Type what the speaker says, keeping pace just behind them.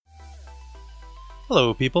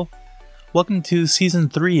Hello, people. Welcome to Season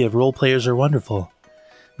 3 of Role Players Are Wonderful.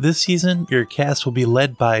 This season, your cast will be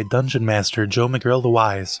led by Dungeon Master Joe McGurl the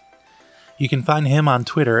Wise. You can find him on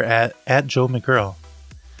Twitter at Joe McGurl.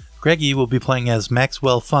 Greggy will be playing as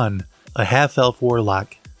Maxwell Fun, a half-elf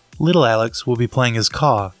warlock. Little Alex will be playing as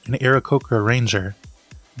Caw, an Aarakocra ranger.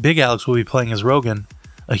 Big Alex will be playing as Rogan,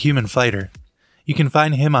 a human fighter. You can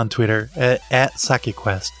find him on Twitter at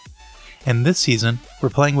SakeQuest. And this season,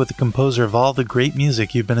 we're playing with the composer of all the great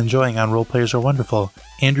music you've been enjoying on Role Players Are Wonderful,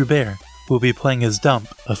 Andrew Bear, who will be playing as Dump,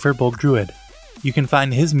 a Firbolg druid. You can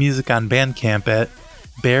find his music on Bandcamp at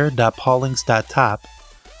bear.paulings.top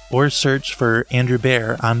or search for Andrew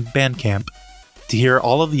Bear on Bandcamp. To hear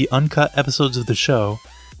all of the uncut episodes of the show,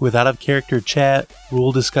 with out-of-character chat,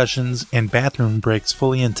 rule discussions, and bathroom breaks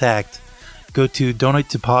fully intact, go to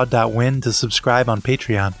donatetopaw.win to subscribe on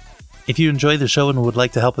Patreon. If you enjoy the show and would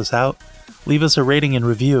like to help us out, leave us a rating and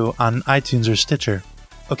review on iTunes or Stitcher.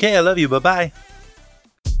 Okay, I love you. Bye-bye.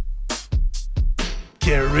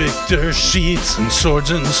 Character sheets and swords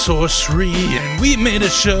and sorcery, and we made a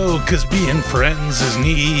show 'cause being friends is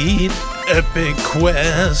neat. Epic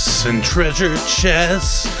quests and treasure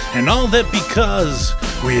chests, and all that because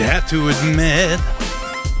we have to admit,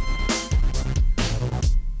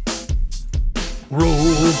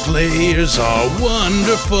 role players are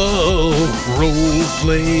wonderful. Role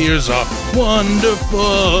players are wonderful.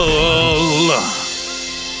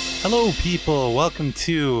 Hello, people. Welcome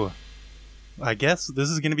to, I guess this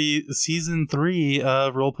is going to be Season 3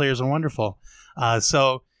 of Role Players Are Wonderful.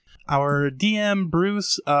 So our DM,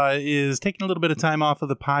 Bruce, is taking a little bit of time off of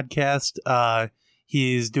the podcast.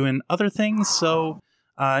 He's doing other things, so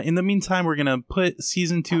in the meantime, we're going to put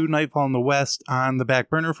Season 2, Nightfall in the West, on the back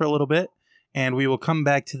burner for a little bit, and we will come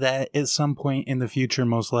back to that at some point in the future,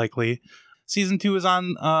 most likely. Season 2 is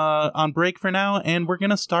on break for now, and we're going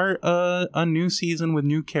to start a new season with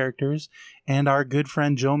new characters, and our good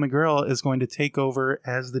friend Joe McGurl is going to take over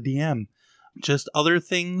as the DM. Just other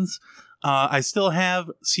things, I still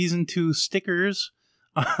have Season 2 stickers,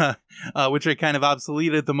 which are kind of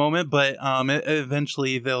obsolete at the moment, but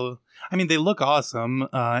eventually they look awesome.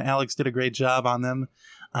 Alex did a great job on them.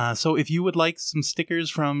 So if you would like some stickers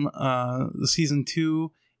from Season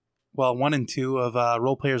 2, 1 and 2 of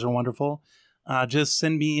Role Players Are Wonderful, just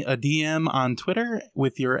send me a DM on Twitter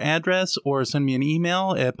with your address, or send me an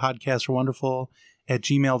email at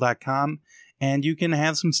podcastarawonderful@gmail.com, and you can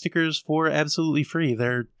have some stickers for absolutely free.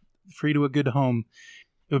 They're free to a good home.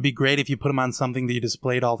 It would be great if you put them on something that you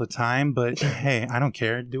displayed all the time, but hey, I don't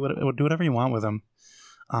care. Do whatever you want with them.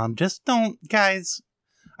 Just don't, guys,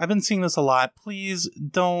 I've been seeing this a lot. Please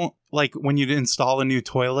don't, like, when you install a new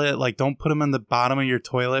toilet, like, don't put them in the bottom of your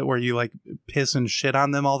toilet where you, like, piss and shit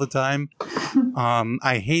on them all the time.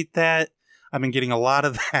 I hate that. I've been getting a lot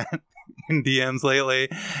of that in DMs lately,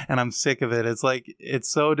 and I'm sick of it. It's like, it's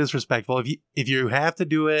so disrespectful. If you have to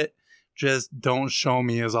do it, just don't show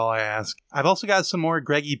me is all I ask. I've also got some more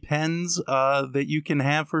Greggy pens that you can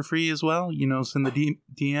have for free as well. You know, send the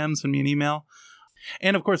DM, send me an email.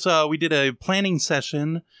 And of course, we did a planning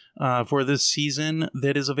session for this season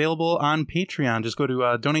that is available on Patreon. Just go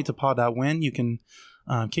to donatetopaw.win. You can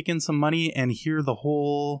kick in some money and hear the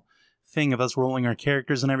whole thing of us rolling our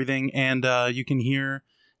characters and everything. And you can hear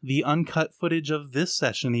the uncut footage of this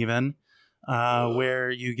session even,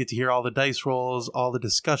 where you get to hear all the dice rolls, all the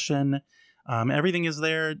discussion. Everything is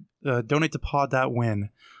there. Donatetopaw.win.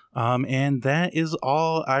 And that is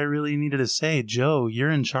all I really needed to say. Joe,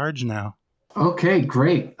 you're in charge now. Okay,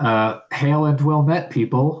 great. Hail and well met,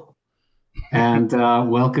 people. And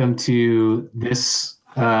welcome to this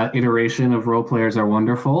iteration of Role Players Are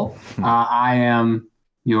Wonderful. I am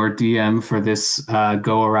your DM for this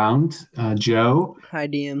go-around, Joe. Hi,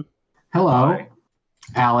 DM. Hello. Hi.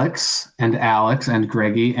 Alex and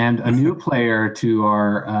Greggy, and a new player to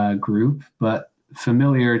our group, but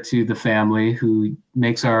familiar to the family, who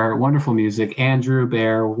makes our wonderful music, Andrew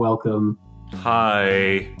Bear. Welcome.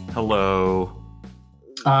 Hi. Hello.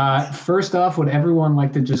 First off, would everyone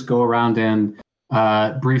like to just go around and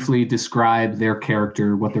briefly describe their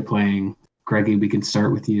character, what they're playing? Greggy, we can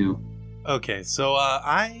start with you. Okay, so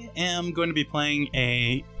I am going to be playing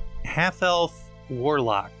a half-elf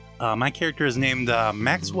warlock. My character is named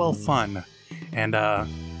Maxwell Fun, and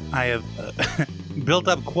I have built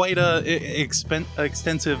up quite a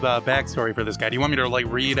extensive backstory for this guy. Do you want me to like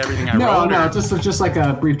read everything I wrote? No, just like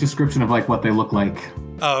a brief description of like what they look like.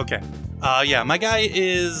 Oh, okay. Yeah, my guy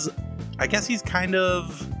is, I guess he's kind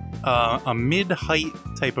of a mid-height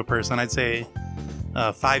type of person. I'd say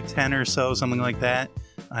 5'10" or so, something like that.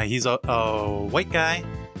 He's a white guy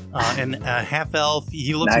and a half-elf.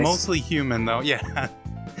 He looks Nice. mostly human, though. Yeah.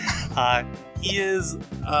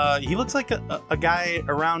 He looks like a guy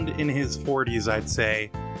around in his 40s, I'd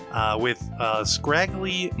say, with a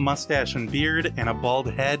scraggly mustache and beard and a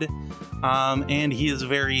bald head. And he is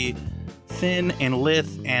very thin and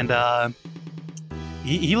lithe, and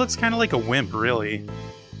he looks kind of like a wimp, really.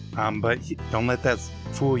 But don't let that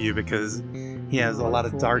fool you, because he has a lot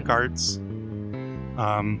of dark arts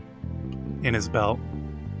in his belt.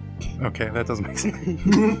 Okay, that doesn't make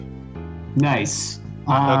sense. Nice.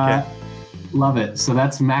 Okay. Love it. So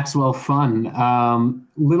that's Maxwell Fun.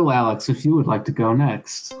 Little Alex, if you would like to go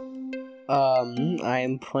next. I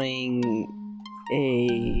am playing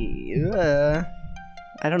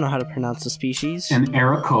I don't know how to pronounce the species. An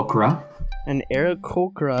Aarakocra. An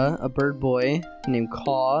Aarakocra, a bird boy named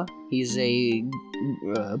Caw. He's a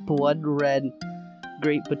blood red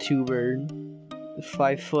great batu bird,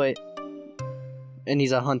 5 foot, and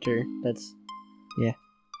he's a hunter. Yeah.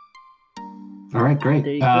 All right, great.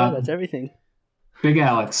 There you go. That's everything. Big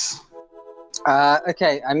Alex.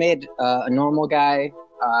 Okay, I made a normal guy.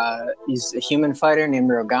 He's a human fighter named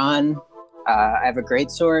Rogan. I have a great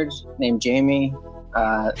sword named Jamie.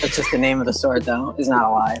 That's just the name of the sword, though. He's not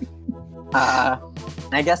alive.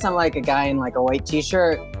 I guess I'm like a guy in like a white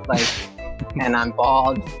t-shirt, like, and I'm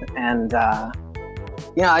bald, and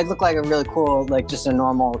I look like a really cool, like just a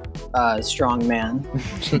normal, strong man.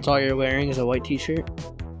 So that's all you're wearing is a white t-shirt?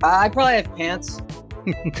 I probably have pants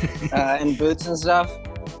and boots and stuff.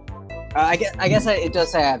 I guess it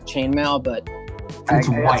does say I have chainmail, but it's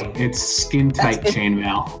white. It's skin tight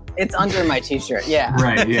chainmail. It's under my t-shirt. Yeah.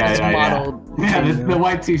 Right. Yeah. It's yeah. modeled. Yeah. The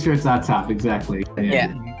white t-shirt's on top. Exactly.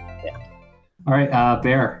 Yeah. All right,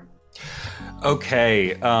 Bear.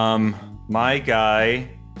 Okay, my guy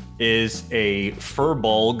is a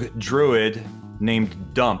Furbolg druid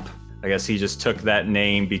named Dump. I guess he just took that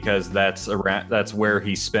name because that's where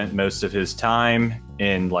he spent most of his time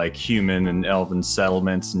in like human and elven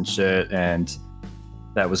settlements and shit, and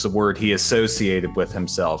that was the word he associated with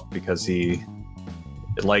himself because he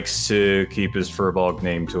likes to keep his Furbolg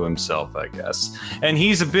name to himself, I guess. And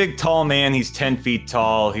he's a big, tall man. He's 10 feet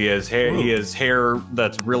tall. He has hair. He has hair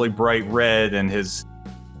that's really bright red, and his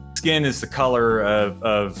skin is the color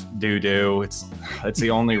of doo-doo. It's the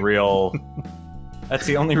only real. That's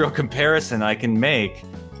the only real comparison I can make.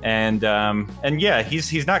 And yeah,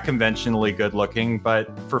 he's not conventionally good looking, but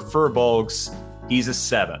for Furbolgs, he's a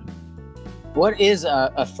 7. What is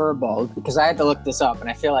a Furbolg? Because I had to look this up, and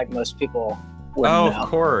I feel like most people wouldn't know. Of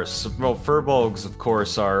course. Well, Furbolgs, of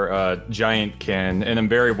course, are giant kin, and I'm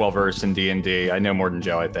very well versed in D&D. I know more than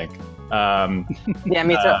Joe, I think. Yeah,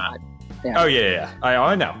 me too. Yeah. Oh yeah.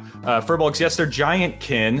 I know. Furbolgs, yes, they're giant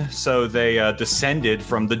kin, so they descended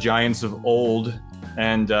from the giants of old.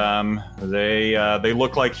 And they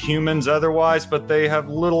look like humans otherwise, but they have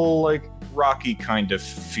little like rocky kind of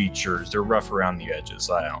features. They're rough around the edges.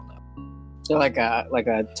 I don't know. They're like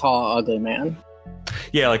a tall, ugly man.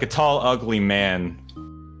 Yeah, like a tall, ugly man.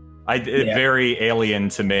 Very alien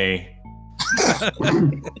to me.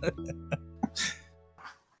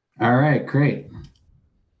 All right, great.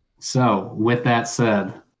 So, with that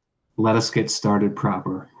said, let us get started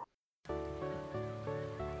proper.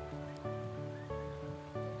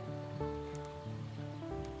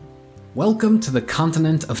 Welcome to the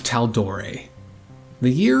continent of Tal'Dorei.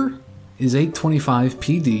 The year is 825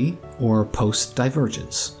 PD, or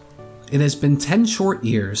post-Divergence. It has been 10 short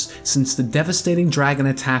years since the devastating dragon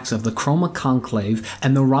attacks of the Chroma Conclave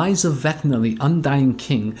and the rise of Vecna the Undying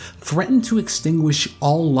King threatened to extinguish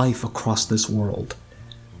all life across this world.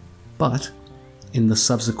 But, in the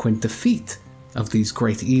subsequent defeat of these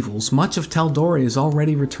great evils, much of Tal'Dorei is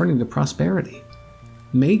already returning to prosperity.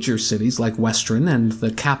 Major cities like Westron and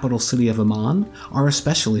the capital city of Amon are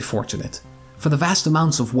especially fortunate, for the vast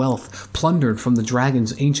amounts of wealth plundered from the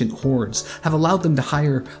dragon's ancient hordes have allowed them to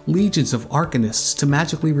hire legions of arcanists to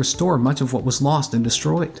magically restore much of what was lost and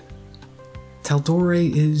destroyed.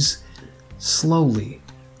 Tal'Dorei is slowly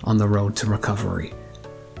on the road to recovery,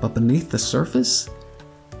 but beneath the surface,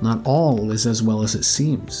 not all is as well as it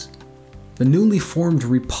seems. The newly formed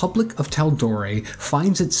Republic of Tal'Dorei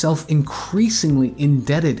finds itself increasingly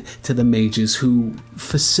indebted to the mages who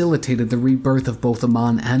facilitated the rebirth of both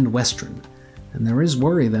Amon and Westron, and there is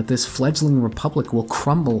worry that this fledgling republic will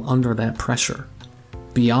crumble under that pressure.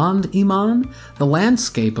 Beyond Iman, the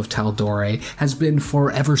landscape of Tal'Dorei has been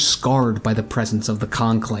forever scarred by the presence of the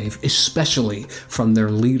Conclave, especially from their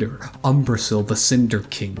leader, Umbrasyl the Cinder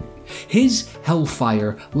King. His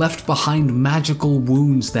hellfire left behind magical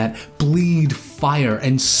wounds that bleed fire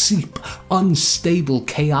and seep unstable,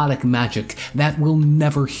 chaotic magic that will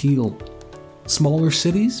never heal. Smaller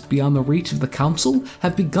cities beyond the reach of the Council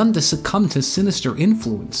have begun to succumb to sinister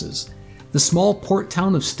influences. The small port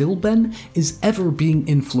town of Stilben is ever being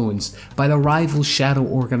influenced by the rival shadow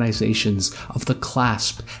organizations of the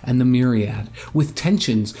Clasp and the Myriad, with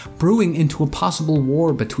tensions brewing into a possible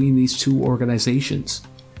war between these two organizations.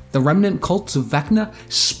 The remnant cults of Vecna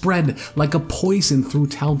spread like a poison through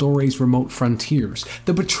Tal'Dore's remote frontiers.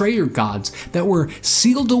 The betrayer gods that were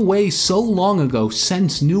sealed away so long ago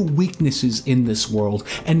sense new weaknesses in this world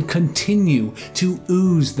and continue to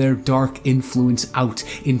ooze their dark influence out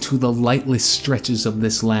into the lightless stretches of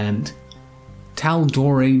this land.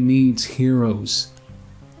 Tal'Dore needs heroes.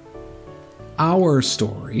 Our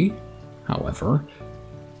story, however,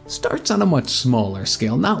 starts on a much smaller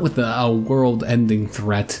scale, not with a world-ending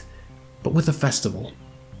threat, but with a festival.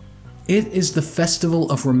 It is the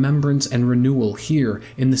Festival of Remembrance and Renewal here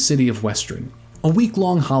in the city of Westren, a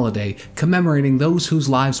week-long holiday commemorating those whose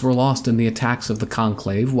lives were lost in the attacks of the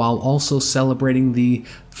Conclave, while also celebrating the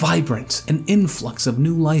vibrance and influx of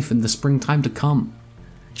new life in the springtime to come.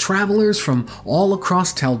 Travelers from all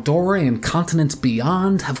across Tal'Dore and continents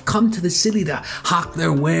beyond have come to the city to hawk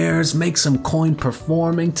their wares, make some coin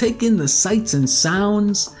performing, take in the sights and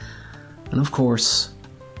sounds, and of course,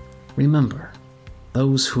 remember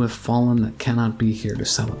those who have fallen that cannot be here to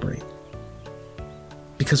celebrate.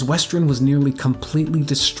 Because Westren was nearly completely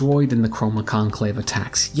destroyed in the Chroma Conclave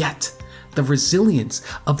attacks, yet the resilience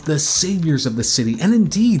of the saviors of the city, and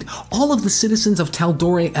indeed all of the citizens of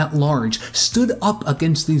Tal'Dore at large, stood up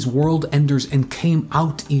against these world enders and came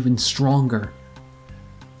out even stronger.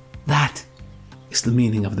 That is the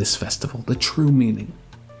meaning of this festival, the true meaning.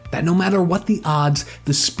 That no matter what the odds,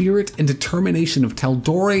 the spirit and determination of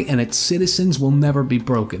Tal'Dore and its citizens will never be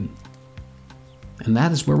broken. And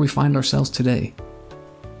that is where we find ourselves today,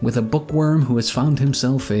 with a bookworm who has found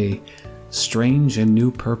himself a strange and new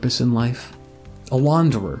purpose in life, a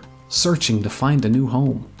wanderer searching to find a new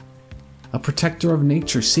home, a protector of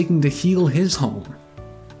nature seeking to heal his home,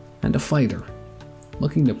 and a fighter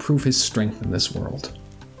looking to prove his strength in this world.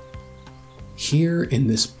 Here in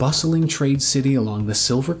this bustling trade city along the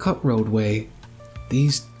Silvercut roadway,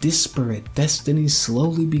 these disparate destinies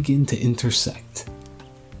slowly begin to intersect.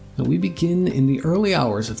 And we begin in the early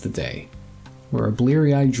hours of the day, where a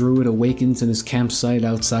bleary-eyed druid awakens in his campsite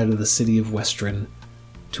outside of the city of Westren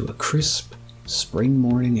to a crisp spring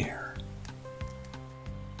morning air.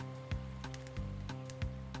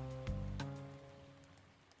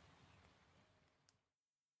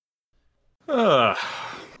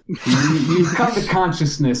 You've come to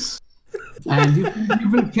consciousness, and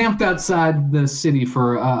you've been camped outside the city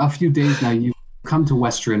for a few days now. You've come to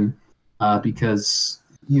Westren because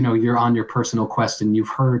you're on your personal quest, and you've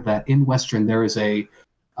heard that in Westren there is a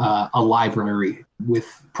library with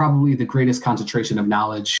probably the greatest concentration of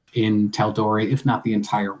knowledge in Tal'Dore, if not the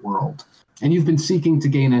entire world. And you've been seeking to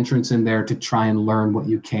gain entrance in there to try and learn what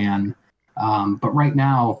you can. But right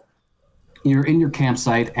now, you're in your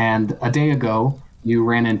campsite, and a day ago, you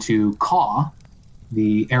ran into Caw,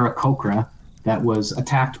 the Aarakocra, that was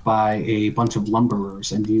attacked by a bunch of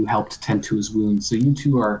lumberers, and you helped tend to his wounds. So you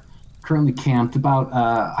two are currently camped about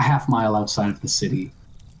a half mile outside of the city.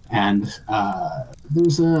 And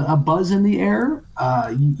there's a buzz in the air.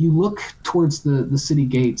 You look towards the city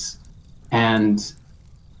gates, and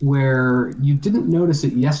where you didn't notice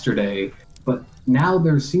it yesterday, but now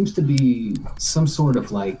there seems to be some sort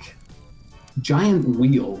of giant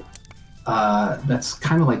wheel that's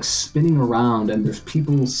kind of spinning around, and there's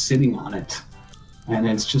people sitting on it, and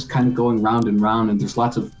it's just kind of going round and round, and there's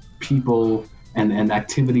lots of people and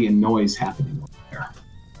activity and noise happening over there.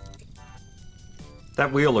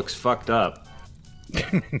 That wheel looks fucked up.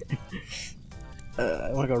 I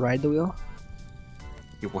want to go ride the wheel.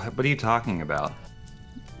 What are you talking about?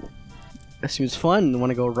 That seems fun. I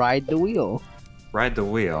want to go ride the wheel. Ride the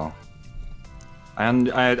wheel. I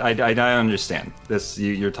understand.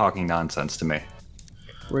 You're talking nonsense to me.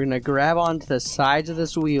 We're gonna grab onto the sides of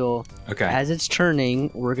this wheel. Okay. As it's turning,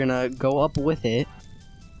 we're gonna go up with it.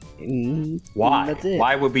 Why? That's it.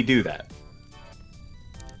 Why would we do that?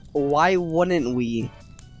 Why wouldn't we?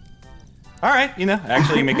 All right,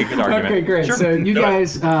 actually you make a good argument. Okay, great. Sure. So you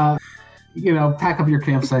guys, pack up your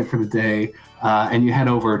campsite for the day, and you head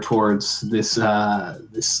over towards this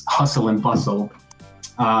hustle and bustle,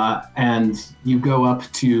 and you go up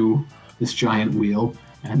to this giant wheel,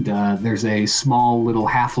 and there's a small little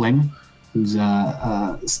halfling who's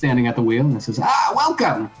standing at the wheel and says,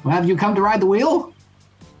 welcome! Well, have you come to ride the wheel?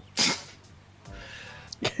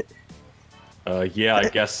 Yeah, I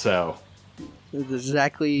guess so. That's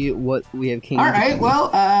exactly what we have came All to right, do.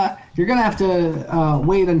 well, you're going to have to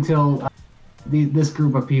wait until this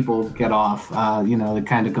group of people get off, it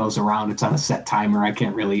kind of goes around. It's on a set timer. I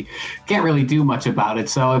can't really do much about it.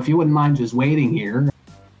 So if you wouldn't mind just waiting here,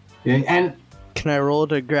 and Can I roll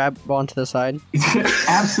to grab onto the side?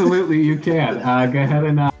 absolutely you can. Go ahead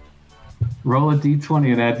and roll a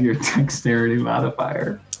d20 and add your dexterity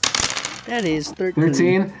modifier. That is 13.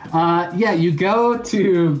 13. Yeah, you go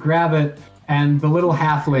to grab it, and the little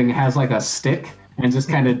halfling has like a stick and just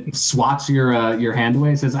kind of swats your hand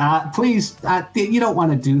away. Says, "Please, you don't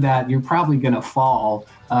want to do that. You're probably gonna fall.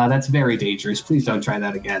 That's very dangerous. Please don't try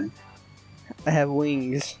that again." I have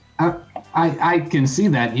wings. I can see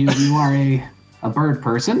that you are a bird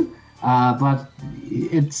person, but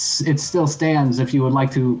it still stands. If you would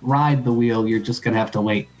like to ride the wheel, you're just gonna have to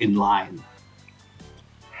wait in line.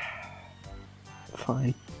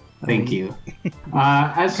 Fine. Thank you.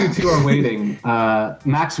 As you two are waiting,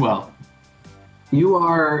 Maxwell, you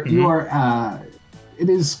are. It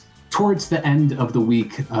is towards the end of the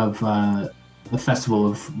week of the Festival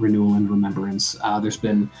of Renewal and Remembrance. There's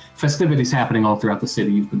been festivities happening all throughout the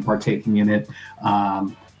city. You've been partaking in it,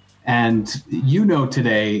 and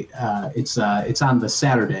today it's on the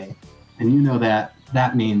Saturday, and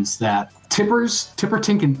that means that Tinkerton's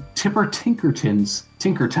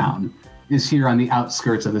Tinkertown is here on the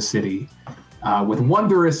outskirts of the city, with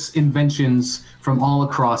wondrous inventions from all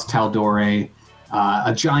across Taldore.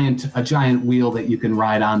 A giant wheel that you can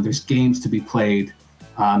ride on. There's games to be played.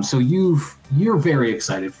 So you're very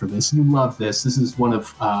excited for this. You love this. This is one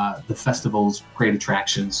of the festival's great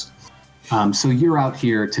attractions. So you're out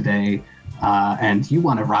here today, and you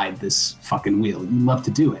want to ride this fucking wheel. You love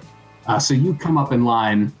to do it. So you come up in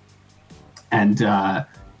line, and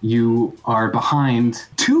you are behind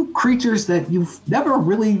two creatures that you've never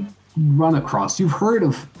really run across. You've heard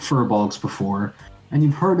of furbolgs before, and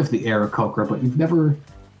you've heard of the Aarakocra, but you've never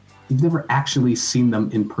actually seen them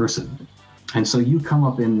in person. And so you come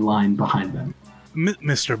up in line behind them.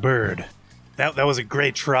 Mr. Bird, that was a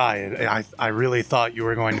great try. I really thought you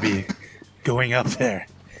were going to be going up there.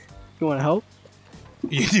 You want to help?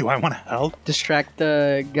 Do I want to help? Distract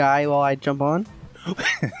the guy while I jump on?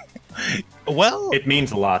 Well, It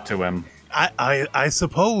means a lot to him. I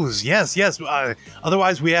suppose, yes.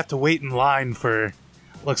 Otherwise, we have to wait in line for,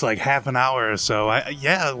 looks like half an hour or so.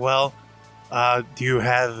 Do you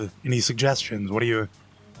have any suggestions? What do you...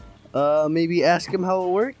 Maybe ask him how it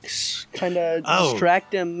works. Kind of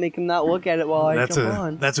distract him, make him not look at it while I jump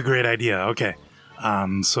on. That's a great idea. Okay.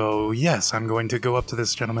 So yes, I'm going to go up to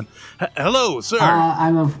this gentleman. Hello, sir.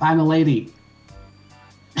 I'm a lady.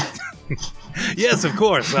 Yes, of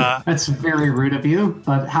course. That's very rude of you,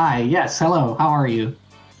 but hi. Yes, hello. How are you?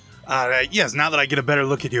 Yes, now that I get a better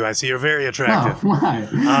look at you, I see you're very attractive.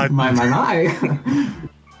 Oh, my. My.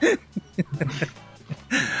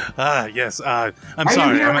 Yes. I'm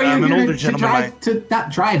sorry. I'm an older gentleman. To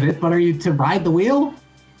not drive it, but are you to ride the wheel?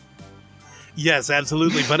 Yes,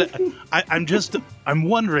 absolutely. But I'm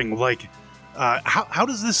wondering, like, how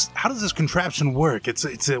does this contraption work?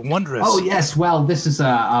 It's a wondrous. Oh yes, well, this is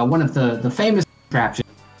one of the famous contraptions.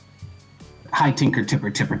 Hi Tinker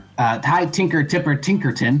Tipper Tinkerton.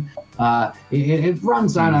 It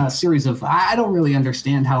runs on a series of, I don't really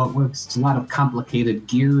understand how it works. It's a lot of complicated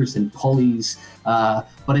gears and pulleys,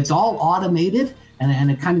 but it's all automated,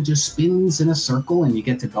 and it kind of just spins in a circle, and you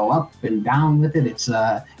get to go up and down with it.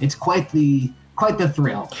 It's quite the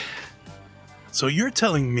thrill. So you're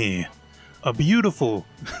telling me a beautiful,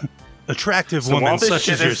 attractive woman such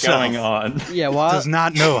as yourself going on. does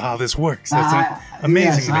not know how this works? That's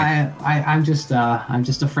amazing. Yes, I'm just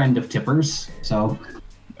a friend of Tipper's, so.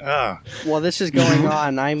 While this is going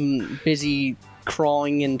on, I'm busy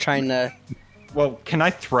crawling and trying to... Well, can I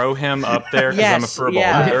throw him up there? Because Yes, I'm a furball.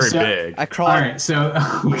 yeah. I'm very So- big. I crawl... All right, so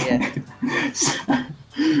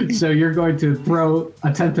so you're going to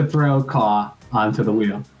attempt to throw Caw onto the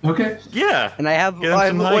wheel. Okay. Yeah. And I have Get him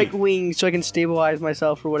some like height. wings so I can stabilize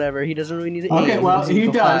myself or whatever. He doesn't really need to Okay. aim. Well, Just he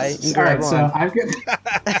go fly does. and All grab right. So on. I'm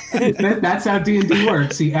good. That's how D&D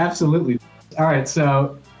works. He absolutely. All right.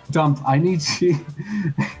 So Dump, I need you.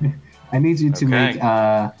 I need you to Okay.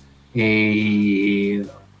 make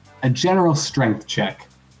a general strength check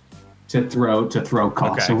to throw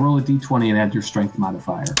Caw. Okay. So roll a d20 and add your strength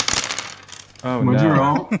modifier. Oh What'd you no.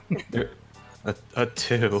 roll? A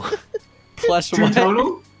 2. Plus 2 one.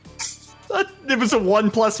 total? It was a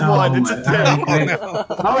 1 plus Oh 1. It's my- a 10. okay.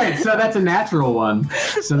 All right, so that's a natural one.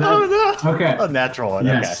 So that, Oh no. Okay. A natural one.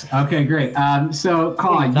 Yes. Okay, great. So,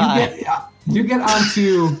 Caw, Die. you get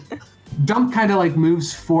onto. Dump kind of like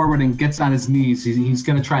moves forward and gets on his knees. He's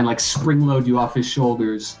going to try and like spring load you off his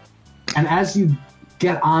shoulders. And as you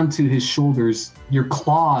get onto his shoulders, your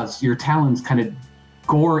claws, your talons kind of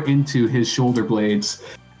gore into his shoulder blades,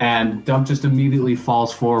 and Dump just immediately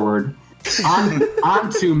falls forward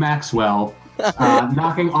onto Maxwell,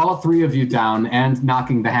 knocking all three of you down and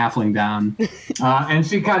knocking the halfling down. And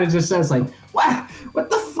she kind of just says, like, what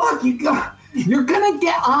the fuck? You're gonna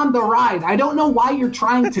get on the ride. I don't know why you're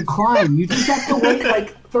trying to climb. You just have to wait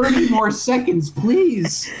like 30 more seconds,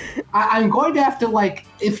 please. I'm going to have to, like,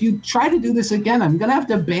 if you try to do this again, I'm gonna have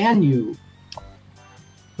to ban you.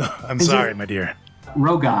 I'm sorry, my dear.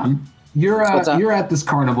 Rogan, you're at this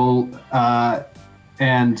carnival,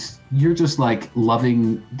 and you're just like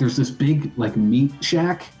loving. There's this big like meat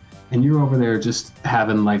shack, and you're over there just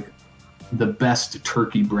having like the best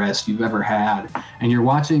turkey breast you've ever had, and you're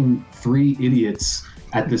watching three idiots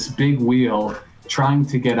at this big wheel trying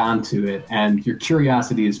to get onto it, and your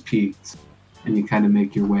curiosity is piqued, and you kind of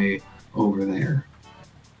make your way over there.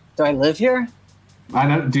 Do I live here?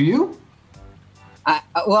 Do you?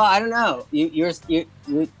 Well, I don't know. You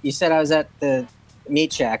said I was at the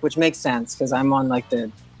meat shack, which makes sense because I'm on like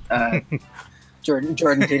the Jordan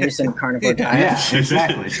Peterson carnivore diet. Yeah,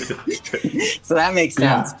 exactly. So that makes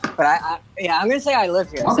sense. Yeah. But I'm gonna say I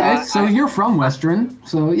live here. Okay, so you're from Western,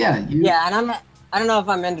 so yeah. Yeah, and I don't know if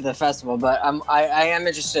I'm into the festival, but I am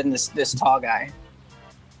interested in this tall guy,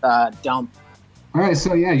 Dump. All right,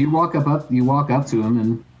 so yeah, you walk up to him,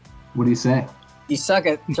 and what do you say? You suck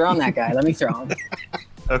at throwing that guy. Let me throw him.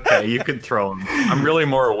 Okay, you can throw him. I'm really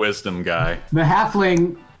more a wisdom guy. The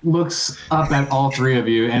halfling looks up at all three of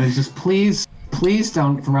you and is just, please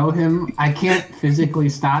don't throw him. I can't physically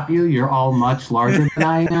stop you. You're all much larger than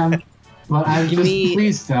I am. But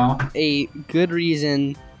please don't. A good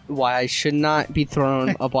reason why I should not be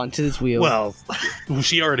thrown up onto this wheel. Well,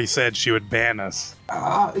 she already said she would ban us.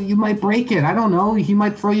 You might break it. I don't know. He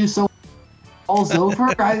might throw you so falls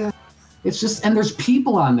over. It's just, and there's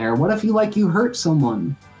people on there. What if you hurt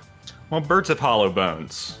someone? Well, birds have hollow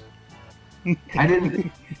bones. I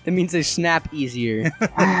didn't. It means they snap easier.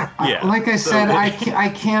 Yeah. Like I said, I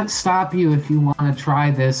can't stop you if you want to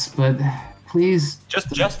try this, but please.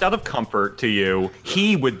 Just out of comfort to you,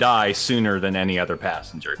 he would die sooner than any other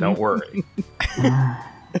passenger. Don't worry.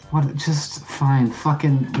 What? Just fine.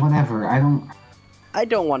 Fucking whatever. I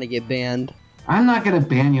don't want to get banned. I'm not gonna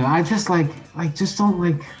ban you. I just just don't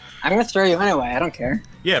like. I'm gonna throw you anyway. I don't care.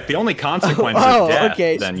 Yeah, if the only consequence is death,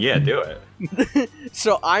 okay. then yeah, do it.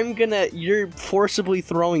 So you're forcibly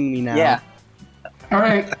throwing me now. Yeah. All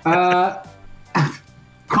right.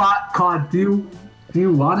 Caught. Do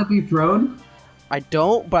you want to be thrown? I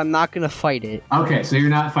don't, but I'm not gonna fight it. Okay, so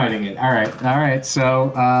you're not fighting it. All right.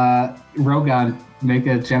 So, Rogan, make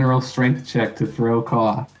a general strength check to throw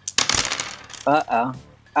Caw.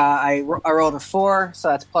 I rolled a 4, so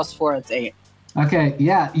that's +4. That's 8. Okay,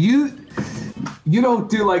 yeah, you don't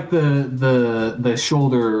do like the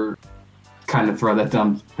shoulder kind of throw that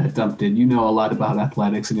Dump did. You know a lot about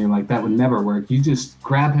athletics, and you're like, that would never work. You just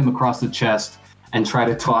grab him across the chest and try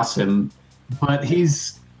to toss him, but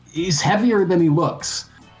he's heavier than he looks.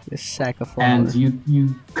 This sack of flour. And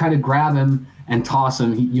you kind of grab him and toss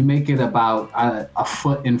him. You make it about a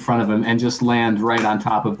foot in front of him and just land right on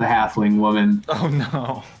top of the halfling woman. Oh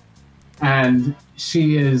no. And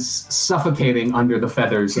she is suffocating under the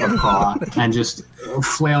feathers of Caw and just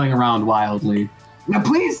flailing around wildly. Now,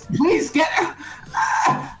 please get.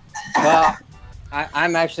 Well,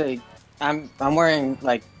 I'm wearing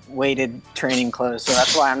like weighted training clothes, so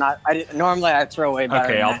that's why I'm not. Normally I throw way better.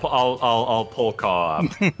 Okay, I'll pull Caw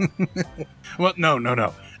up. Well,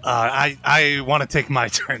 no. I want to take my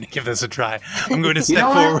turn to give this a try. I'm going to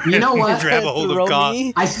step forward and grab a hold of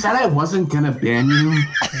Caw. I said I wasn't going to ban you,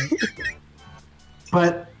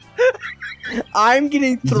 but I'm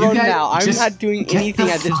getting thrown now. I'm not doing anything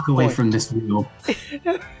at this point. Get away from this wheel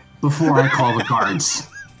before I call the guards.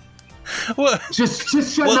 What? Just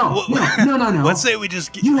shut no. Let's say we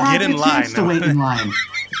just get You in line. had a chance to wait in line.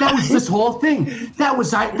 That was this whole thing.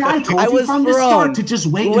 I told you from the thrown. start to just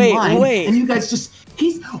wait in line, and you guys just.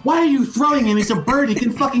 Why are you throwing him? He's a bird. He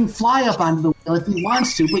can fucking fly up onto the wheel if he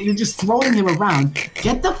wants to, but you're just throwing him around.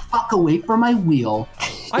 Get the fuck away from my wheel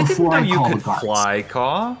before I call the guards. Fly,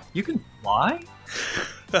 Caw. You can fly?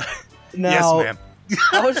 Now, yes, ma'am.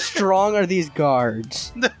 How strong are these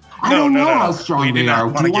guards? I don't know how strong they are.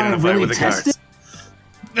 Do you want to really test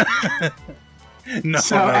it? No,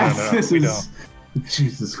 we don't.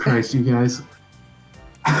 Jesus Christ, you guys.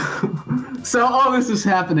 So all this is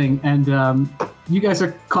happening, and you guys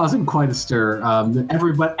are causing quite a stir.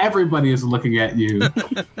 Everybody is looking at you.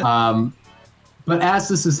 But as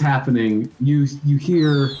this is happening, you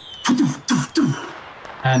hear,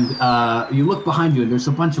 and you look behind you, and there's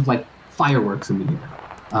a bunch of like fireworks in the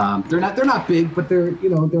air. They're not big, but they're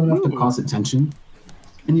enough to cause attention.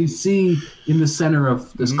 And you see in the center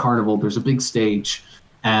of this carnival, there's a big stage,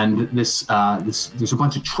 and there's a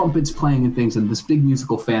bunch of trumpets playing and things, and this big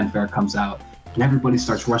musical fanfare comes out, and everybody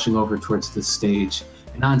starts rushing over towards the stage.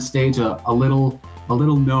 And on stage, a little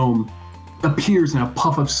gnome appears in a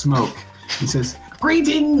puff of smoke. He says,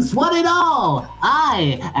 "Greetings, one and all!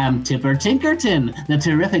 I am Tipper Tinkerton, the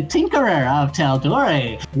terrific tinkerer of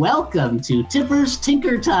Taldore. Welcome to Tipper's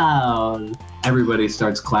Tinkertown." Everybody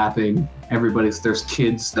starts clapping. There's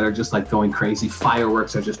kids that are just like going crazy.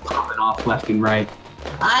 Fireworks are just popping off left and right.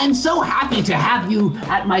 I'm so happy to have you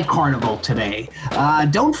at my carnival today.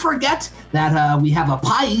 Don't forget that we have a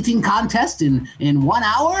pie eating contest in 1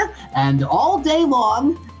 hour, and all day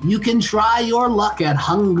long you can try your luck at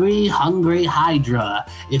Hungry Hydra.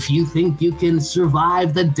 If you think you can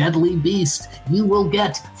survive the deadly beast, you will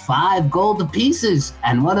get 5 gold pieces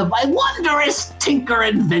and one of my wondrous tinker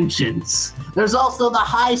inventions. There's also the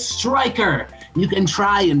High Striker. You can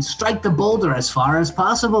try and strike the boulder as far as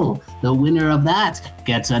possible. The winner of that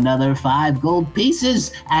gets another 5 gold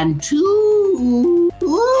pieces and 2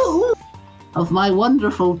 of my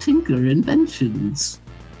wonderful tinker inventions.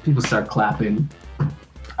 People start clapping.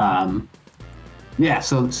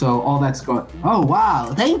 So all that's going. Oh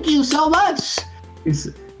wow! Thank you so much.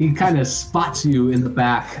 He kind of spots you in the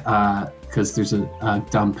back because there's a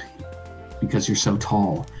dump. Because you're so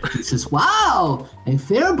tall. He says, "Wow, a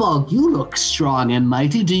Firbolg, you look strong and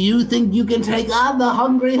mighty. Do you think you can take on the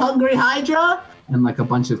Hungry Hydra?" And like a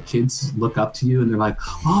bunch of kids look up to you and they're like,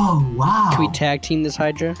 "Oh, wow." Can we tag team this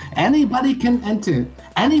Hydra? Anybody can enter.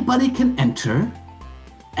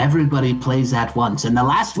 Everybody plays at once, and the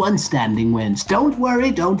last one standing wins. Don't worry.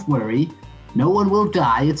 No one will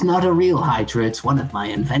die. It's not a real Hydra. It's one of my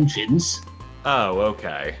inventions. Oh,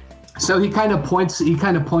 okay. So he kind of points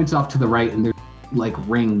off to the right, and there's like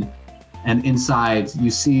ring, and inside you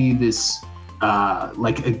see this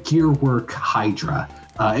like a gearwork Hydra.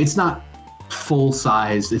 It's not full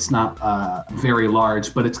size, it's not very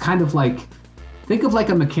large, but it's kind of like, think of like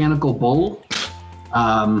a mechanical bull.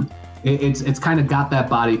 It's kind of got that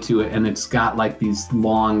body to it, and it's got like these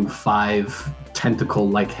long 5 tentacle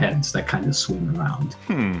like heads that kind of swing around.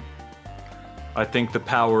 I think the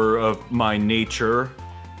power of my nature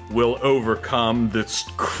will overcome this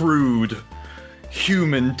crude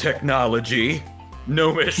human technology.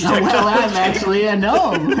 Gnomish technology. Well, I'm actually a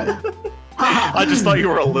gnome. I just thought you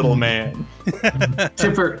were a little man.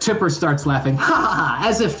 Tipper starts laughing. Ha ha!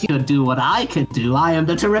 As if you could do what I could do. I am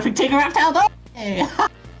the terrific tinker of Taldore.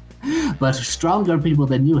 But stronger people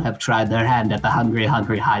than you have tried their hand at the Hungry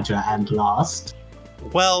Hydra and lost.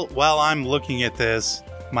 Well, while I'm looking at this,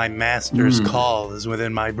 my master's call is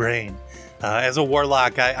within my brain. As a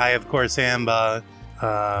warlock, I of course am,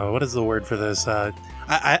 what is the word for this? I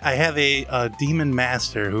have a demon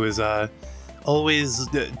master who is always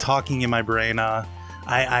talking in my brain.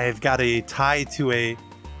 I've got a tie to a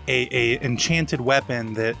enchanted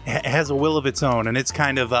weapon that has a will of its own, and it's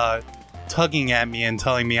kind of tugging at me and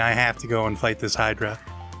telling me I have to go and fight this Hydra.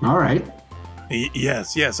 All right.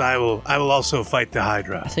 Yes, I will also fight the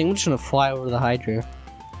Hydra. I think I'm just gonna fly over the Hydra.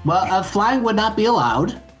 Well, flying would not be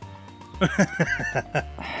allowed.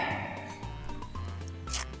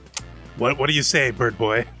 What do you say, Bird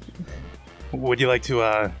Boy? Would you like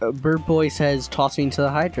to Bird Boy says toss me into the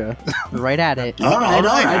Hydra. Right at it. All right.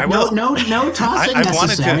 I will. No tossing I wanted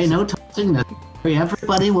necessary. to- No tossing necessary.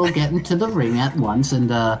 Everybody will get into the ring at once, and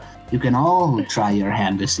you can all try your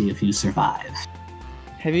hand to see if you survive.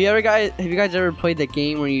 Have you guys ever played that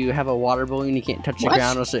game where you have a water balloon and you can't touch the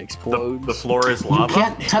ground or else it explodes? The floor is You lava?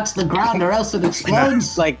 can't touch the ground or else it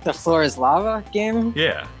explodes. Like the floor is lava game?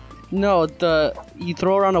 Yeah. No, you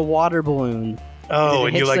throw around a water balloon. Oh, it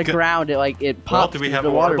and hits you like the ground. It pops. do we into have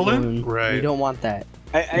the a water balloon? Right. You don't want that.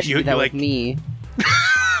 I You Do that like with me.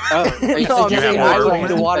 oh, are you No, I'm suggesting saying I I like like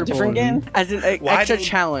the water a different balloon. game? As an Why extra don't-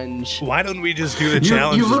 challenge. Why don't we just do the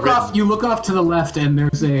challenge? You look off to the left, and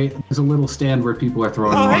there's a little stand where people are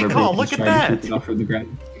throwing Oh, hey, water Cole, balloons look at trying to that. keep it off from the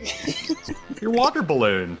ground. Your water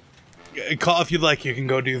balloon. Call if you'd like. You can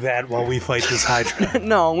go do that while we fight this Hydra.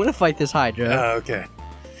 No, I'm gonna fight this Hydra. Okay.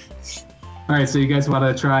 All right, so you guys want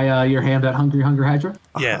to try your hand at Hungry Hydra?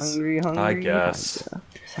 Yes. Hungry I guess. Hydra.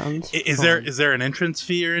 Sounds Is fun. there an entrance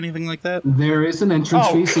fee or anything like that? There is an entrance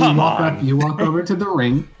Oh, fee, so come you walk on. up. You walk over to the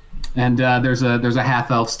ring, and there's a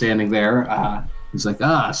half elf standing there. He's like,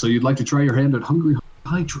 so you'd like to try your hand at Hungry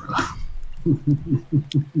Hydra?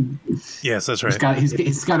 Yes, that's right.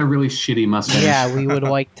 He's got a really shitty mustache. Yeah, we would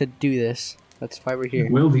like to do this. That's why we're here.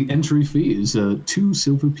 Well, the entry fee is 2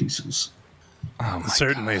 silver pieces.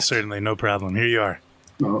 Certainly, no problem. Here you are.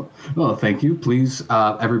 Oh, thank you. Please,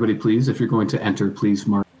 everybody, please, if you're going to enter, please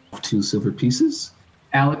mark off 2 silver pieces.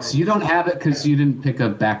 Alex, you don't have it because you didn't pick a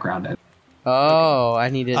background. Oh, I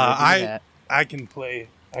needed to do that. I can play.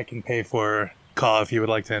 I can pay for Caw if you would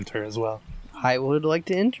like to enter as well. I would like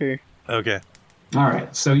to enter. Okay. All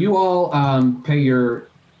right, so you all pay your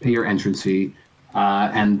entrance fee,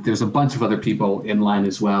 and there's a bunch of other people in line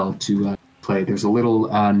as well to play. There's a little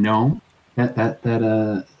gnome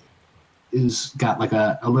that is got like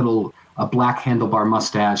a black handlebar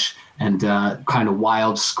mustache and kind of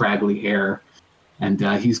wild scraggly hair, and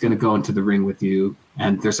he's going to go into the ring with you.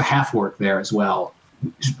 And there's a half orc there as well.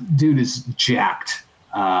 Dude is jacked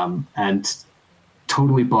and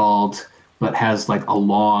totally bald, but has like a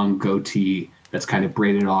long goatee that's kind of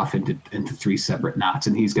braided off into 3 separate knots,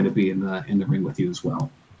 and he's going to be in the ring with you as well.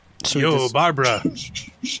 So Yo, Barbara.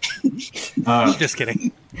 Just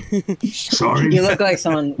kidding. Sorry. You look like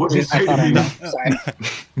someone. What is I thought I it? know.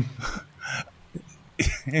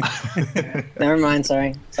 Sorry. Never mind.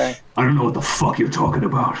 Sorry. I don't know what the fuck you're talking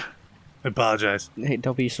about. I apologize. Hey,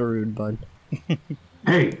 don't be so rude, bud.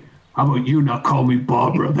 Hey, how about you not call me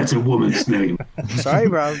Barbara? That's a woman's name. Sorry,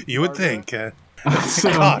 bro. You would think.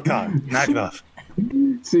 So, Caw, knock it off.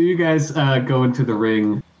 so you guys go into the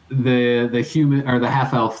ring. The human or the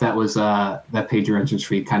half elf that paid your entrance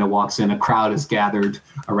fee kind of walks in. A crowd is gathered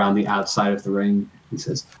around the outside of the ring. He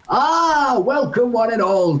says, welcome one and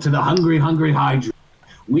all to the Hungry Hydra.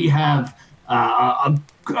 We have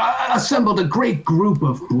assembled a great group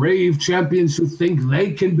of brave champions who think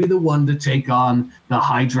they can be the one to take on the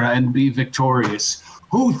Hydra and be victorious.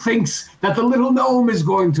 Who thinks that the little gnome is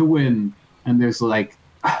going to win? And there's like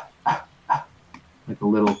a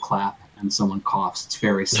little clap, and someone coughs. It's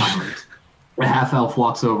very silent. The half elf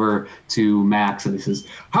walks over to Max and he says,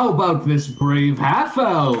 "How about this brave half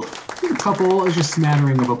elf?" There's a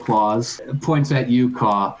smattering of applause. Points at you,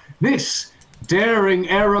 Caw. "This daring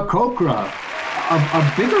Aarakocra."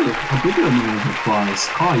 A bigger amount of applause.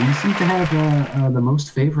 Caw, you seem to have the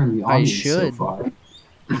most favor in the audience so far.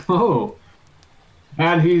 Oh.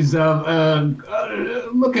 And he's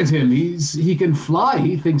look at him. He can fly.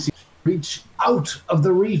 He thinks he can reach out of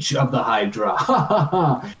the reach of the Hydra.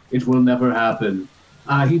 It will never happen.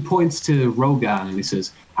 He points to Rogan and he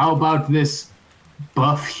says, "How about this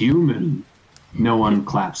buff human?" No one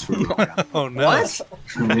claps for Rogan. Oh no! What?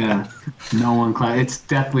 Yeah, no one claps. It's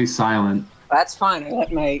deathly silent. That's fine. I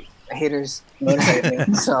let my haters motivate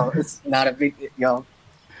me, so it's not a big deal.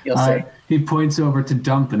 You'll see. He points over to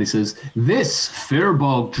Dump and he says, "This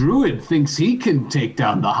Firbolg druid thinks he can take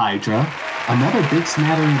down the Hydra." Another big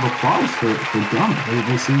smattering of applause for Dump.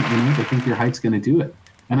 They seem, they think your height's going to do it.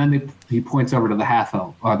 And then he points over to the half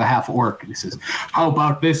elf or the half orc and he says, "How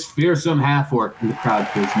about this fearsome half orc?" And the crowd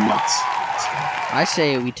goes nuts. I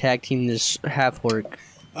say we tag team this half orc.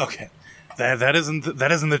 Okay, that isn't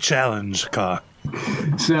the challenge, Caw.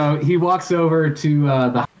 So he walks over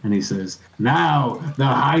to and he says, "Now the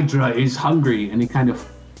Hydra is hungry." And he kind of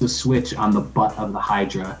flips the switch on the butt of the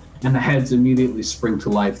Hydra, and the heads immediately spring to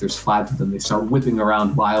life. There's 5 of them. They start whipping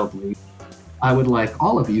around wildly. I would like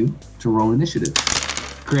all of you to roll initiative.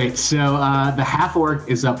 Great. So the half orc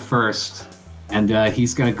is up first, and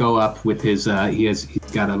he's going to go up with his. He's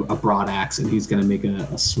got a broad axe, and he's going to make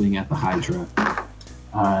a swing at the Hydra.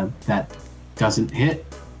 That doesn't hit.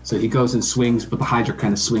 So he goes and swings, but the Hydra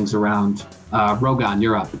kind of swings around. Rogan,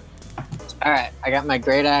 you're up. All right, I got my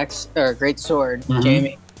great sword,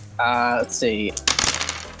 Jamie. Let's see.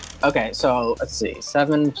 Okay, so let's see.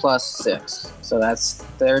 7 plus 6, so that's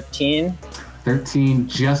 13. 13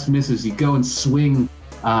 just misses. You go and swing,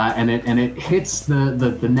 and it hits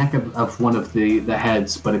the neck of one of the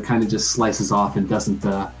heads, but it kind of just slices off and doesn't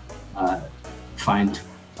find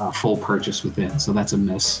full purchase within. So that's a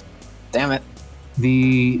miss. Damn it.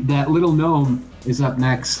 That little gnome is up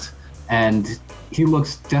next, and he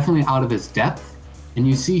looks definitely out of his depth, and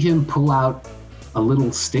you see him pull out a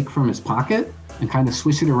little stick from his pocket and kind of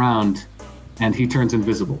swish it around, and he turns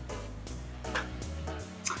invisible.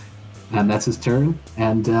 And that's his turn.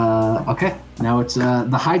 And okay, now it's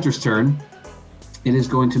the Hydra's turn. It is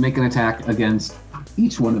going to make an attack against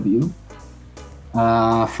each one of you.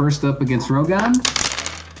 First up against Rogan.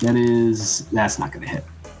 That's not going to hit.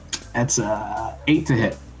 That's 8 to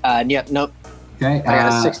hit. Yep, nope. Okay. I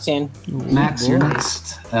got a 16. Max, you're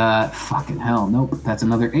next. Fucking hell, nope. That's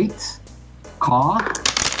another 8. Caw,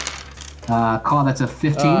 that's a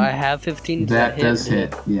 15. I have 15. That does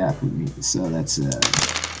hit. Yeah. So that's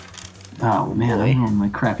oh man, I don't know my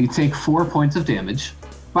crap. You take 4 points of damage.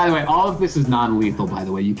 By the way, all of this is non-lethal. By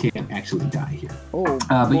the way, you can't actually die here. Oh,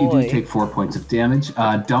 but you do take 4 points of damage.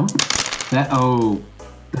 Dump.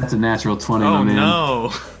 That's a natural 20. Oh man.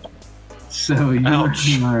 no! So you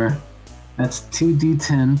are. That's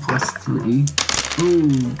 2d10 plus 3.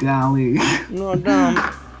 Ooh, golly. No,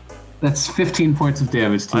 dumb. That's 15 points of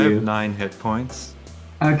damage to I you. have 9 hit points.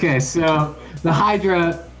 Okay, so the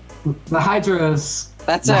Hydra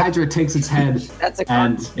takes its head That's a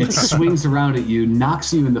and it swings around at you,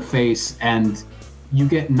 knocks you in the face, and you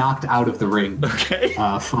get knocked out of the ring. Okay.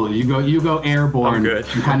 Fully. You go airborne. I'm good.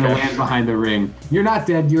 You kind of Okay. land behind the ring. You're not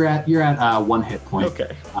dead. You're at 1 hit point.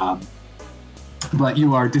 Okay. But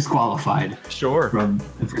you are disqualified Sure. from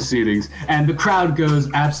the proceedings, and the crowd goes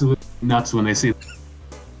absolutely nuts when they see.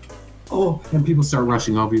 Oh, and people start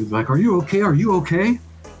rushing over you, like, "Are you okay? Are you okay?"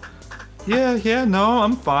 Yeah, no,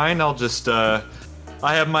 I'm fine. I'll just, I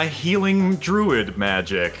have my healing druid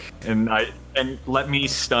magic, and let me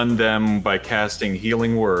stun them by casting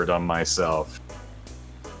healing word on myself.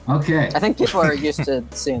 Okay. I think people are used to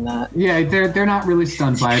seeing that. Yeah, they're not really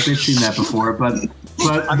stunned by it. They've seen that before, but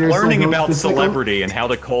I'm there's learning like about there's like celebrity and how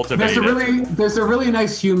to cultivate there's a really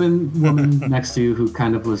nice human woman next to you who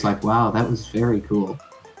kind of was like, "Wow, that was very cool."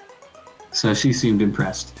 So she seemed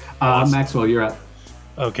impressed. Maxwell, you're up.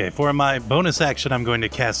 Okay, for my bonus action, I'm going to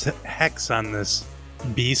cast Hex on this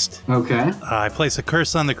beast. Okay. I place a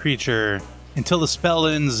curse on the creature. Until the spell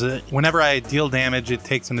ends, whenever I deal damage, it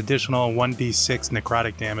takes an additional 1d6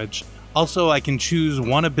 necrotic damage. Also, I can choose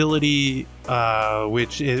one ability,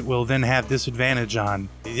 which it will then have disadvantage on.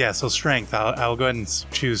 Yeah, so strength. I'll go ahead and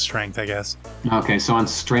choose strength, I guess. Okay, so on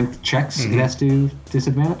strength checks, it has to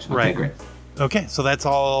disadvantage? Okay, Right. great. Okay, so that's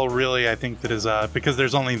all really I think that is, because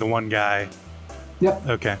there's only the one guy. Yep.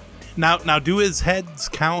 Okay. Now, do his heads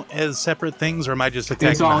count as separate things, or am I just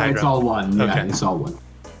attacking the Hydra? It's all one. Yeah, Okay. it's all one.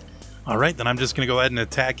 All right, then I'm just going to go ahead and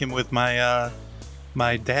attack him with my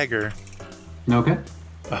my dagger. Okay.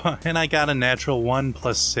 And I got a natural 1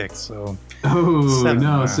 + 6, so... Oh, 7.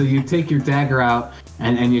 no. So you take your dagger out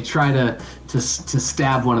and you try to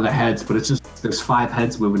stab one of the heads, but it's just there's 5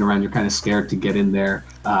 heads moving around. You're kind of scared to get in there,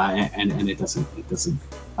 and it doesn't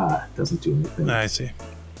do anything. I see.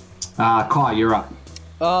 Caw, you're up.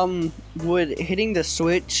 Would hitting the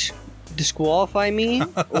switch disqualify me,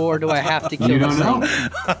 or do I have to kill You the don't know.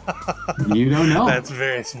 thing? You don't know. That's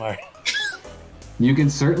very smart. You can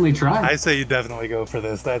certainly try. I say you definitely go for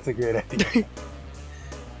this. That's a great idea.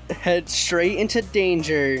 Head straight into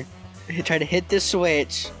danger. Try to hit the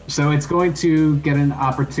switch. So it's going to get an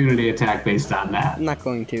opportunity attack based on that. I'm not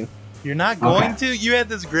going to. You're not going Okay. to? You had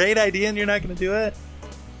this great idea and you're not going to do it?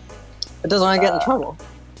 It doesn't want to get in trouble.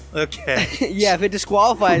 Okay. Yeah, if it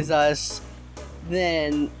disqualifies us,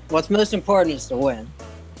 then What's most important is to win.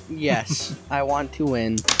 yes, I want to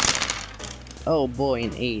win. Oh boy,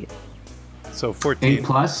 an 8. So 14. 8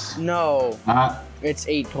 plus. No, Uh, it's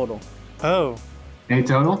 8 total. Oh. 8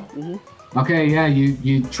 total. Mhm. Okay, yeah.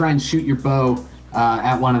 You try and shoot your bow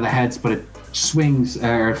at one of the heads, but it swings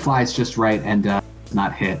or flies just right and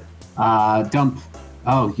not hit. Dump.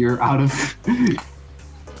 Oh, you're out of.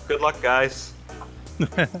 Good luck, guys.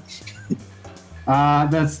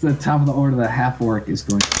 That's the top of the order. The half orc is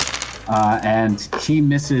going, and he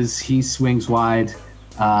misses. He swings wide.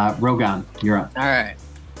 Rogan, you're up. All right,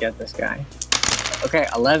 get this guy. Okay,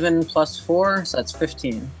 11 + 4, so that's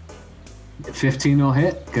 15. 15 will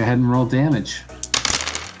hit. Go ahead and roll damage.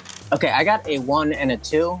 Okay, I got a 1 and a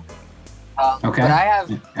 2. Okay. But I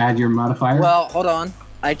have. Add your modifier. Well, hold on.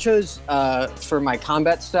 I chose for my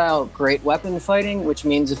combat style great weapon fighting, which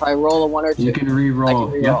means if I roll a 1 or 2, you can re-roll. I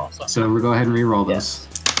can re-roll, Yep. So we'll go ahead and re-roll Yes.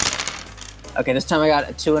 this. Okay, this time I got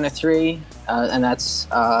a 2 and a 3, and that's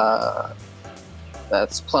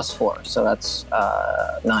 +4, so that's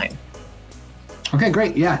 9. Okay,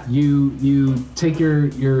 great. Yeah, you take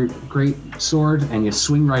your great sword and you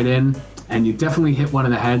swing right in, and you definitely hit one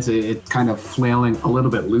of the heads. It's kind of flailing a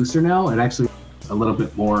little bit looser now. It actually is a little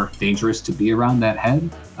bit more dangerous to be around that head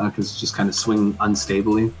because it's just kind of swinging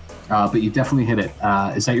unstably. But you definitely hit it.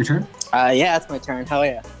 Is that your turn? Yeah, it's my turn. Hell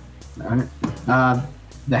yeah. All right.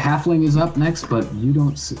 The halfling is up next, but you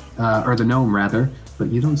don't see, or the gnome rather, but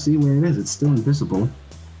you don't see where it is. It's still invisible.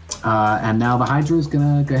 And now the Hydra is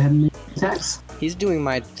gonna go ahead and make attacks. He's doing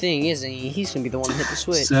my thing, isn't he? He's gonna be the one to hit the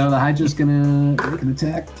switch. So the Hydra's gonna make an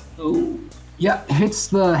attack. Oh, yeah, hits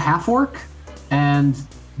the half orc, and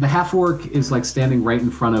the half orc is like standing right in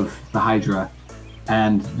front of the Hydra,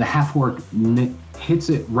 and the half orc hits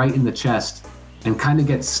it right in the chest and kind of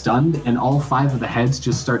gets stunned, and all 5 of the heads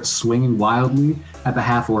just start swinging wildly at the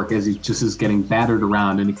half orc as he just is getting battered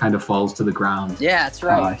around, and he kind of falls to the ground. Yeah, that's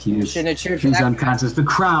right. He's Shouldn't have cheered for he's that. unconscious. The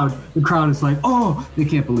crowd is like, oh, they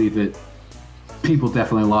can't believe it. People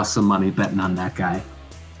definitely lost some money betting on that guy.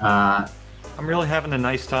 I'm really having a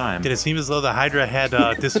nice time. Did it seem as though the Hydra had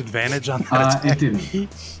disadvantage on that It attack? didn't.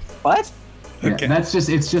 What? Yeah, Okay. it's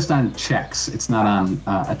just on checks. It's not on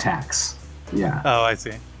attacks. Yeah. Oh, I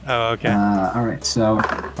see. Oh, okay. All right. So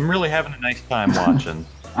I'm really having a nice time watching.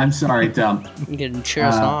 I'm sorry, Dump. You can cheer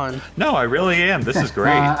us on. No, I really am. This is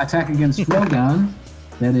great. Attack against Rogan.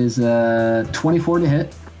 That is 24 to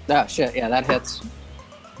hit. Oh shit! Yeah, that hits.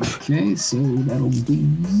 Okay, so that'll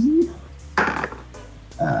be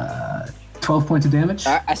 12 points of damage.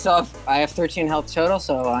 I have 13 health total,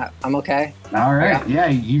 so I'm okay. All right. Yeah,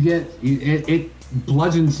 you get it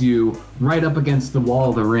bludgeons you right up against the wall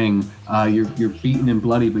of the ring. You're beaten and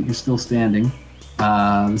bloody, but you're still standing.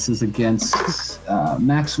 This is against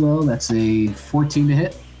Maxwell. That's a 14 to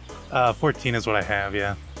hit. 14 is what I have,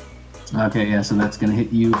 yeah. Okay, yeah, so that's going to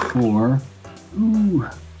hit you for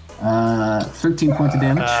 13 points of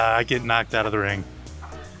damage. I get knocked out of the ring.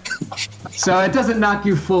 So it doesn't knock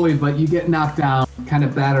you fully, but you get knocked down, kind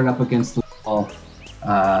of battered up against the wall.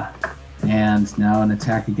 And now an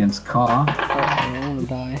attack against Caw. I want to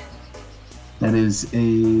die. That is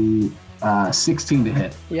a 16 to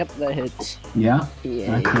hit. Yep, that hits. Yeah?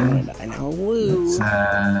 Yeah, Okay. you're gonna die now. Woo!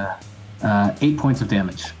 That's 8 points of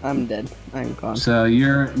damage. I'm dead. I'm gone. So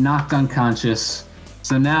you're knocked unconscious.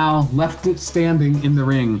 So now left standing in the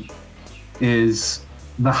ring is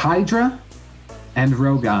the Hydra and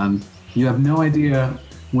Rogan. You have no idea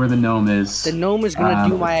where the gnome is. The gnome is gonna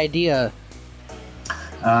do my idea.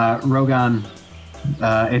 Rogan,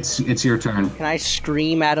 it's your turn. Can I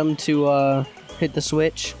scream at him to hit the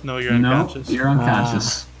switch? No, you're unconscious. No, you're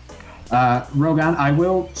unconscious. Rogan,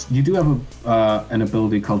 you do have an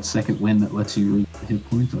ability called Second Wind that lets you hit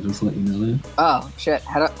points. I'll just let you know that. Oh shit!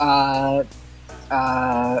 How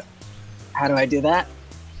do I do that?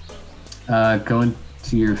 Go into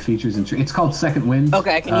your features and it's called Second Wind.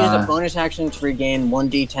 Okay, I can use a bonus action to regain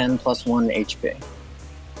 1d10 plus 1 HP.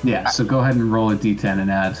 Yeah, so go ahead and roll a d10 and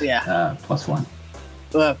add plus 1.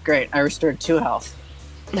 Oh, great! I restored 2 health.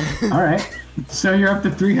 All right, so you're up to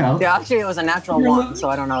 3 health. Yeah, actually, it was a natural 1, so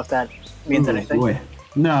I don't know if that means anything. Boy.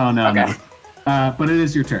 No. Okay. But it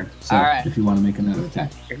is your turn. So All right. if you want to make another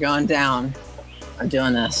attack. You're going down. I'm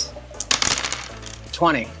doing this.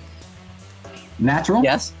 20. Natural?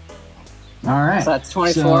 Yes. All right. So that's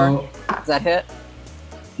 24. So, Does that hit?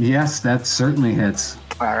 yes, that certainly hits.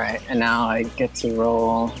 All right, and now I get to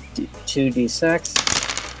roll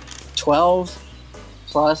 2d6. 12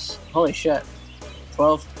 plus, holy shit,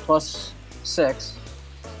 12 plus 6.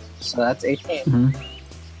 So that's 18. Mm-hmm.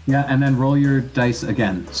 Yeah, and then roll your dice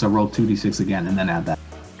again. So roll 2d6 again and then add that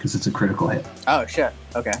because it's a critical hit. Oh, shit.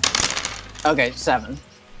 Okay. Okay, 7.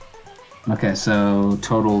 Okay, so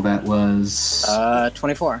total that was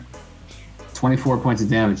 24. 24 points of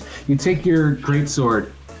damage. You take your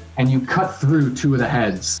greatsword and you cut through 2 of the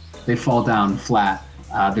heads. They fall down flat.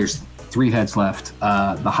 There's 3 heads left.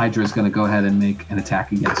 The Hydra is going to go ahead and make an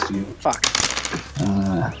attack against you. Fuck.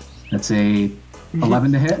 That's a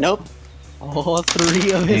 11 to hit. Nope. All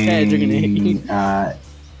 3 of his heads are gonna hit you.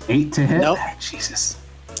 8 to hit. Nope. Jesus.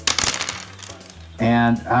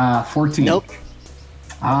 And 14. Nope.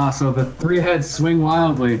 So the 3 heads swing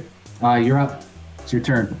wildly. You're up. It's your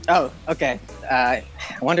turn. Oh, okay. I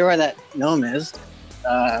wonder where that gnome is.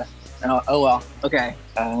 Oh well. Okay.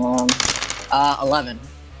 11.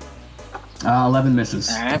 11 misses.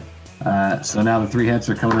 All right. So now the 3 heads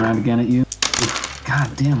are coming around again at you. Oof, God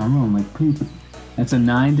damn, I'm rolling like poop. That's a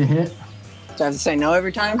 9 to hit. Do I have to say no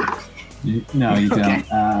every time? No, you Okay.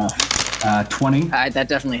 don't. 20. All right, that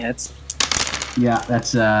definitely hits. Yeah,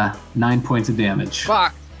 that's 9 points of damage.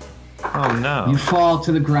 Fuck. Oh no. You fall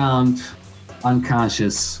to the ground,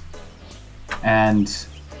 unconscious, and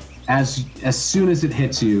as soon as it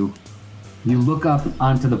hits you, you look up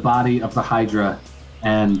onto the body of the Hydra,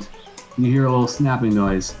 and you hear a little snapping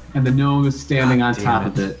noise, and the gnome is standing on top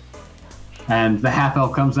of it. And the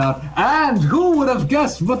half-elf comes out, and who would have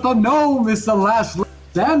guessed but the gnome is the last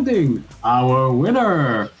standing, our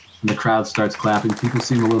winner. And the crowd starts clapping. People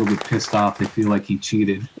seem a little bit pissed off. They feel like he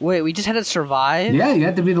cheated. Wait, we just had to survive? Yeah, you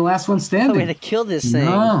had to be the last one Oh, standing. we had to kill this thing.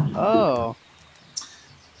 No. Oh.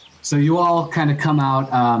 So you all kind of come out.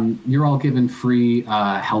 You're all given free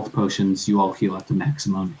health potions. You all heal at the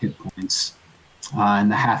maximum hit points.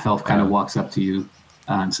 And the half-elf kind of walks up to you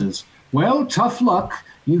and says, well, tough luck.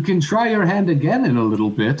 You can try your hand again in a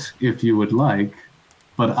little bit, if you would like.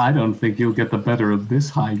 But I don't think you'll get the better of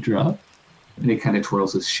this Hydra. And he kind of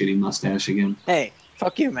twirls his shitty mustache again. Hey,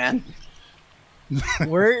 fuck you, man.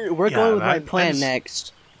 We're Yeah, going with my I plan just-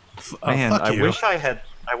 next. Man, fuck I you. wish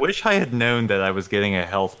I had known that I was getting a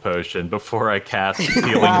health potion before I cast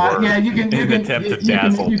Healing Word Yeah, you can. in an attempt to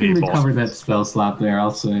dazzle you can people. recover that spell slot there,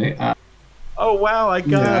 I'll say. Oh wow, I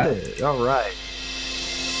got Yeah. it. All right.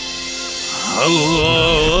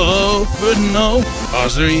 Hello, for no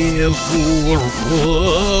was real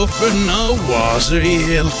for no was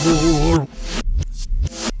real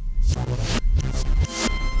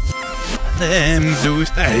Them do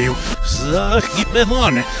stay, så gippe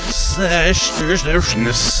vann,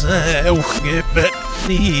 sæstørstørsene sævgippe,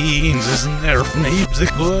 Dienses nervnebse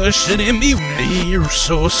kvarsen I mune, I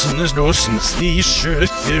såsene ståsene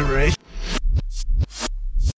stisjøkere.